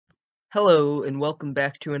Hello and welcome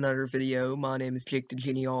back to another video. My name is Jake the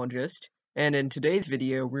Genealogist, and in today's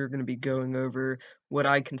video we're going to be going over what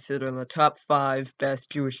I consider the top 5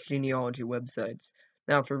 best Jewish genealogy websites.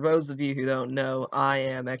 Now for those of you who don't know, I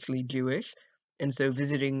am actually Jewish, and so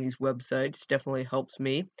visiting these websites definitely helps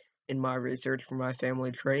me in my research for my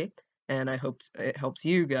family tree, and I hope it helps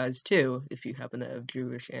you guys too if you happen to have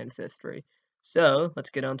Jewish ancestry. So let's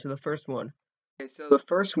get on to the first one. Okay, so the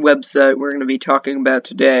first website we're going to be talking about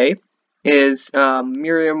today is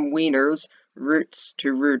Miriam Weiner's Roots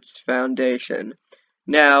to Roots Foundation.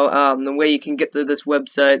 Now, the way you can get to this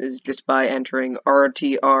website is just by entering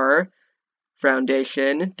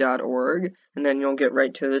rtrfoundation.org, and then you'll get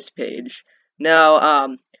right to this page.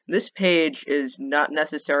 Now, this page is not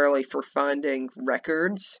necessarily for finding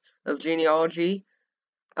records of genealogy,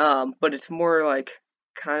 but it's more like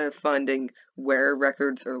kind of finding where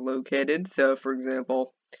records are located. So, for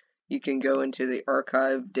example, you can go into the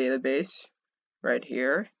archive database right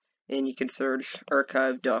here, and you can search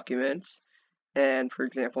archive documents, and for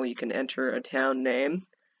example, you can enter a town name.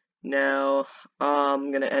 Now,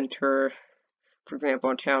 I'm going to enter, for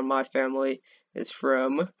example, a town my family is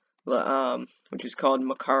from, which is called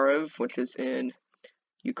Makarov, which is in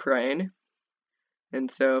Ukraine. And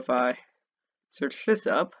so if I search this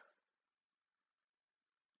up,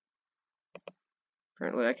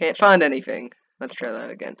 apparently I can't find anything. Let's try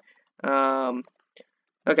that again.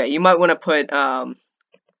 Okay, you might want to put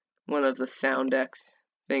one of the sound X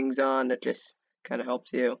things on that just kind of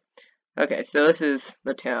helps you. Okay, so this is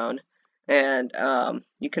the town, and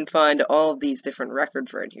you can find all of these different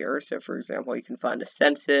records right here. So for example, you can find a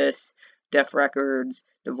census, death records,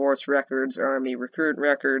 divorce records, army recruit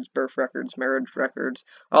records, birth records, marriage records,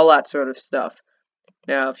 all that sort of stuff.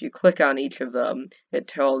 Now, if you click on each of them, it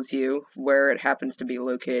tells you where it happens to be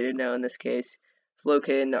located. Now, in this case, it's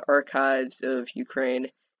located in the archives of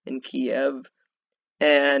Ukraine in Kiev.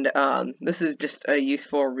 And this is just a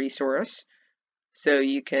useful resource, so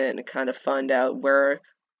you can kind of find out where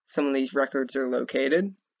some of these records are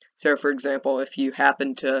located. So, for example, if you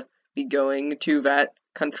happen to be going to that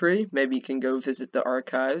country, maybe you can go visit the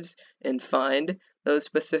archives and find those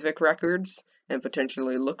specific records and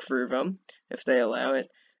potentially look through them if they allow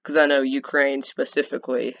it. Because I know Ukraine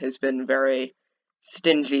specifically has been very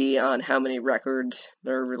stingy on how many records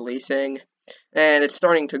they're releasing, and it's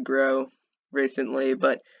starting to grow recently,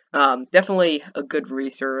 but definitely a good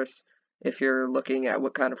resource if you're looking at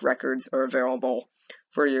what kind of records are available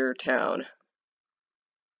for your town.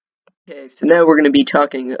 Okay, so now we're going to be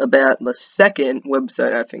talking about the second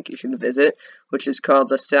website I think you should visit, which is called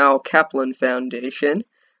the Sal Kaplan Foundation.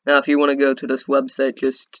 Now, if you want to go to this website,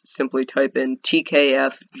 just simply type in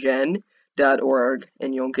tkfgen.org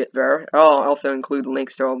and you'll get there. I'll also include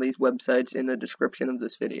links to all these websites in the description of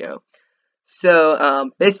this video. So,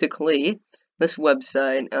 basically, this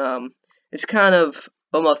website is kind of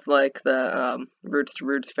almost like the Roots to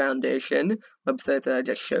Roots Foundation website that I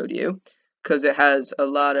just showed you, because it has a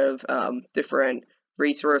lot of different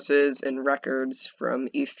resources and records from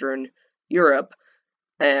Eastern Europe,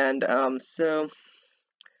 and so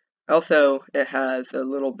also it has a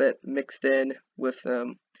little bit mixed in with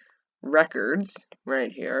some records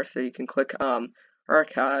right here, so you can click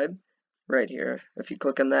archive right here. If you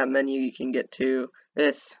click on that menu, you can get to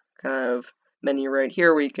this kind of menu right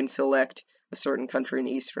here where you can select a certain country in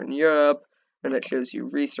Eastern Europe, and it shows you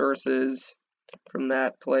resources from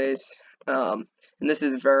that place. And this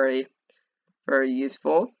is very, very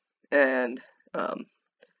useful, and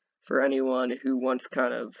for anyone who wants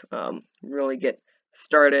kind of really get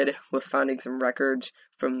started with finding some records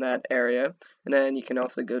from that area. And then you can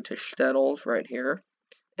also go to shtetls right here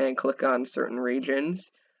and click on certain regions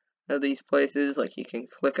of these places. Like you can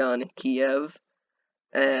click on Kiev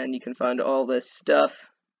and you can find all this stuff,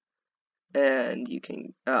 and you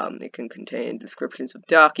can it can contain descriptions of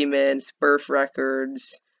documents, birth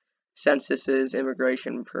records, censuses,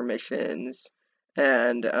 immigration permissions,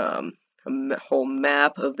 and a whole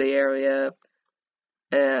map of the area,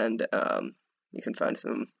 and you can find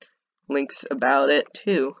some links about it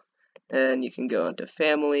too. And you can go into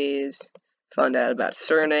families, find out about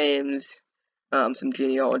surnames, some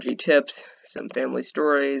genealogy tips, some family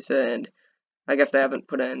stories, and I guess they haven't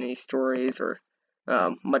put in any stories or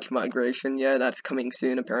much migration yet. That's coming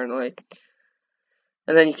soon apparently.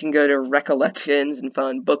 And then you can go to recollections and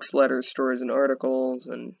find books, letters, stories, and articles,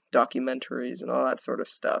 and documentaries, and all that sort of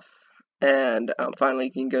stuff. And finally,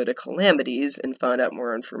 you can go to calamities and find out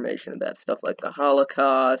more information about stuff like the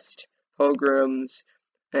Holocaust, pogroms,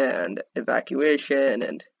 and evacuation,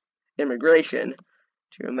 and immigration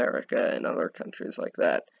to America and other countries like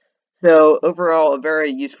that. So, overall, a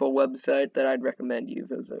very useful website that I'd recommend you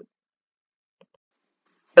visit.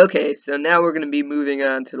 Okay, so now we're going to be moving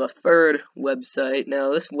on to the third website.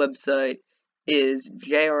 Now, this website is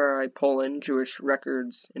Jri-Poland, Jewish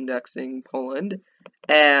Records Indexing Poland,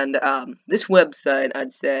 and this website, I'd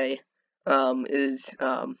say, is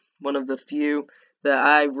one of the few that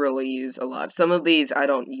I really use a lot. Some of these I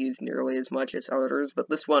don't use nearly as much as others, but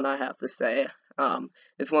this one I have to say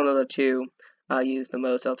is one of the two I use the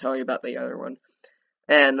most. I'll tell you about the other one.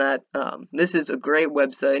 And that this is a great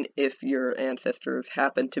website if your ancestors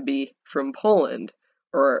happen to be from Poland,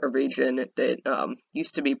 or a region that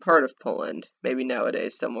used to be part of Poland, maybe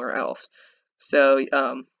nowadays somewhere else. So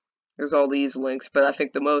there's all these links, but I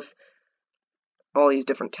think all these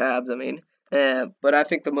different tabs, but I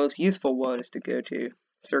think the most useful one is to go to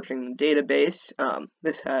searching the database.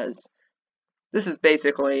 This is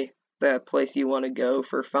basically the place you want to go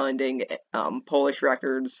for finding Polish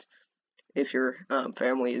records if your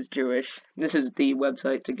family is Jewish. This is the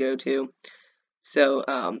website to go to, so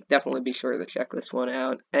definitely be sure to check this one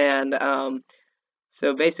out. And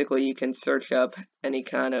so basically you can search up any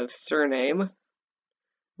kind of surname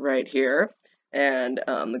right here, and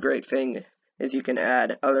the great thing is you can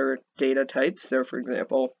add other data types. So for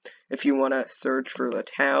example, if you want to search for the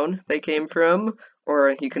town they came from,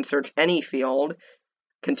 or you can search any field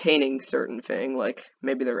containing certain thing, like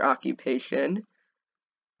maybe their occupation.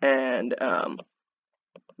 And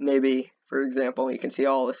maybe, for example, you can see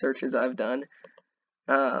all the searches I've done.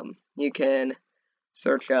 You can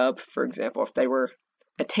search up, for example, if they were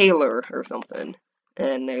a tailor or something,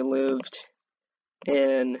 and they lived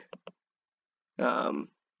in,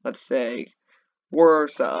 let's say,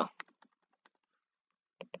 Warsaw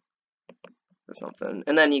or something.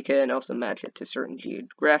 And then you can also match it to certain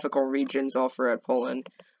geographical regions all throughout Poland.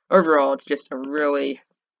 Overall, it's just a really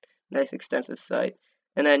nice, extensive site.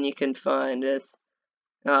 And then you can find this.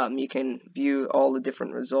 You can view all the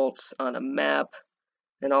different results on a map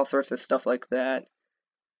and all sorts of stuff like that.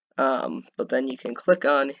 But then you can click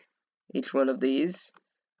on each one of these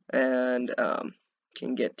and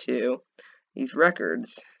can get to these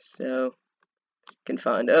records. So you can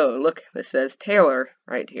find, oh, look, this says Taylor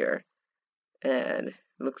right here. And it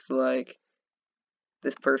looks like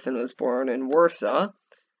this person was born in Warsaw.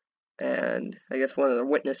 And I guess one of the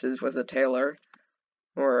witnesses was a tailor.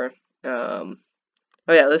 Or, oh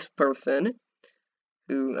yeah, this person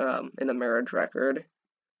who, in the marriage record,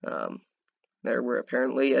 they were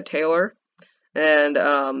apparently a tailor.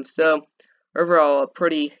 And so overall, a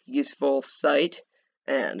pretty useful site,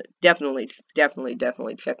 and definitely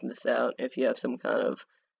check this out if you have some kind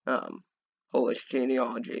of Polish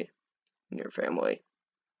genealogy in your family.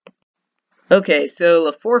 Okay, so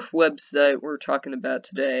the fourth website we're talking about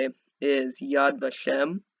today is Yad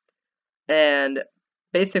Vashem, and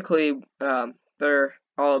basically they're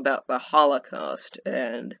all about the Holocaust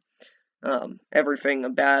and everything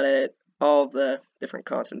about it, all the different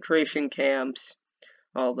concentration camps,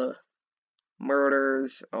 all the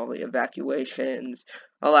murders, all the evacuations,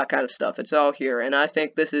 all that kind of stuff. It's all here, and I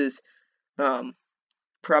think this is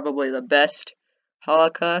probably the best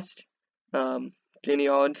Holocaust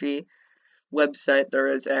genealogy website there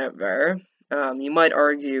is out there. You might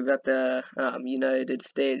argue that the United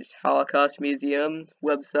States Holocaust Museum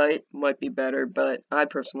website might be better, but I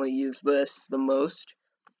personally use this the most.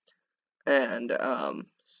 And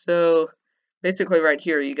so basically right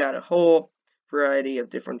here you got a whole variety of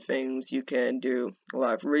different things. You can do a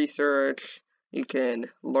lot of research, you can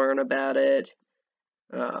learn about it,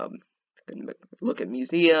 you can look at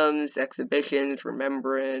museums, exhibitions,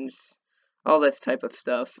 remembrance, all this type of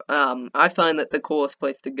stuff. I find that the coolest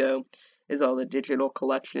place to go is all the digital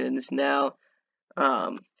collections. Now,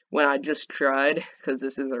 when I just tried, because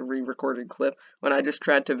this is a re-recorded clip, when I just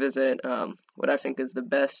tried to visit what I think is the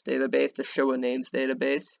best database, the Showa Names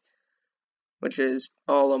database, which is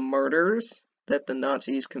all the murders that the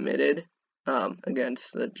Nazis committed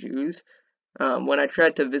against the Jews. When I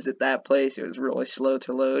tried to visit that place, it was really slow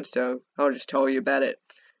to load, so I'll just tell you about it.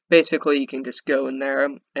 Basically, you can just go in there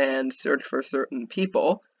and search for certain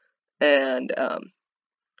people, and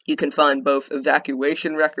you can find both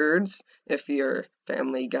evacuation records if your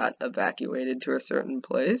family got evacuated to a certain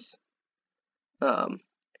place,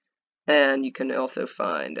 and you can also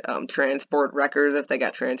find transport records if they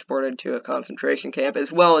got transported to a concentration camp,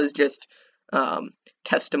 as well as just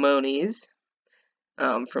testimonies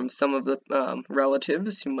from some of the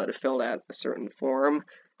relatives who might have filled out a certain form,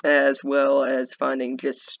 as well as finding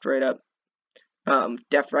just straight up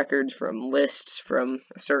death records from lists from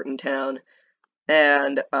a certain town.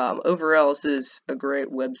 And overall, this is a great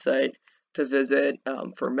website to visit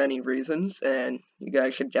for many reasons, and you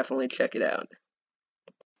guys should definitely check it out.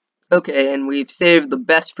 Okay, and we've saved the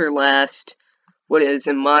best for last what is,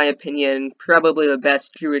 in my opinion, probably the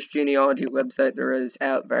best Jewish genealogy website there is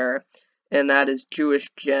out there, and that is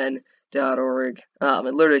jewishgen.org.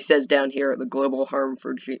 It literally says down here, the global harm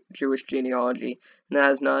for Jewish genealogy, and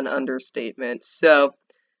that is not an understatement. So,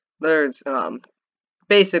 there's,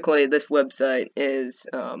 basically, this website is,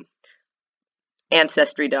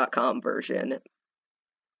 Ancestry.com version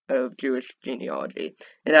of Jewish genealogy.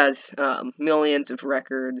 It has millions of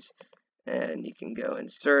records, and you can go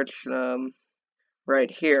and search them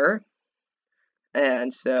right here.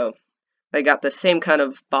 And so they got the same kind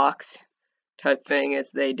of box type thing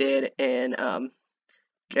as they did in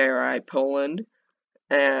Jri-Poland,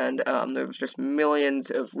 and there's just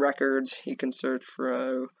millions of records. You can search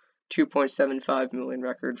for 2.75 million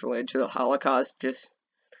records related to the Holocaust,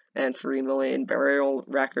 and 3 million burial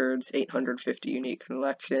records, 850 unique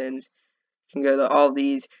collections. You can go to all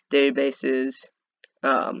these databases.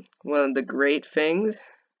 One of the great things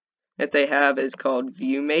that they have is called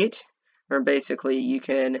ViewMate, where basically you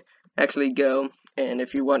can actually go, and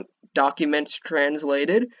if you want documents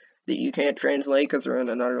translated that you can't translate because they're in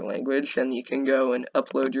another language, then you can go and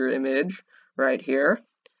upload your image right here.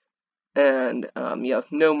 And you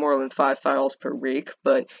have no more than 5 files per week,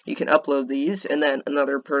 but you can upload these, and then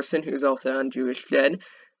another person who's also on Jewish Gen,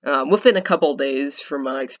 within a couple days, from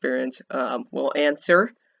my experience, will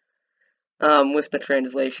answer with the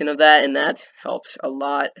translation of that, and that helps a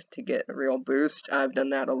lot to get a real boost. I've done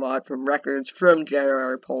that a lot from records from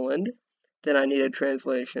Jri-Poland that I needed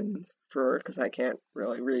translation for, because I can't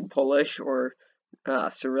really read Polish or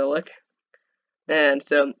Cyrillic, and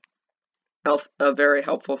so a very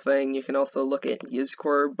helpful thing. You can also look at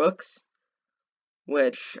Yizkor books,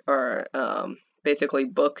 which are basically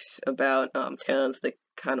books about towns that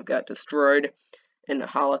kind of got destroyed in the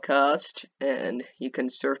Holocaust, and you can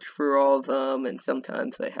search through all of them, and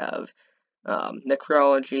sometimes they have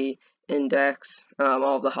necrology index,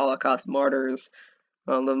 all of the Holocaust martyrs,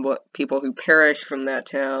 the people who perished from that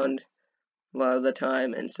town a lot of the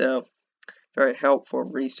time, and so very helpful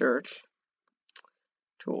research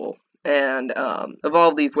tool. And of all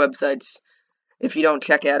of these websites, if you don't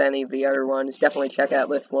check out any of the other ones, definitely check out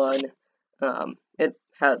this one. It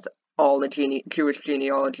has all the Jewish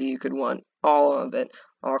genealogy you could want, all of it,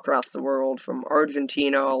 all across the world, from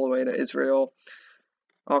Argentina all the way to Israel,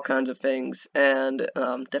 all kinds of things, and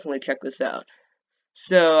definitely check this out.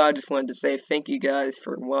 So I just wanted to say thank you guys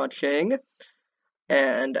for watching,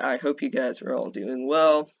 and I hope you guys are all doing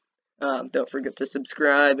well. Don't forget to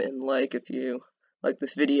subscribe and like if you like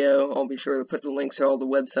this video. I'll be sure to put the links to all the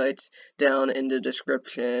websites down in the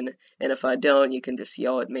description, and if I don't, you can just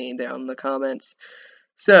yell at me down in the comments.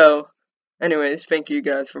 So, anyways, thank you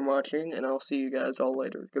guys for watching, and I'll see you guys all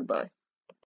later. Goodbye.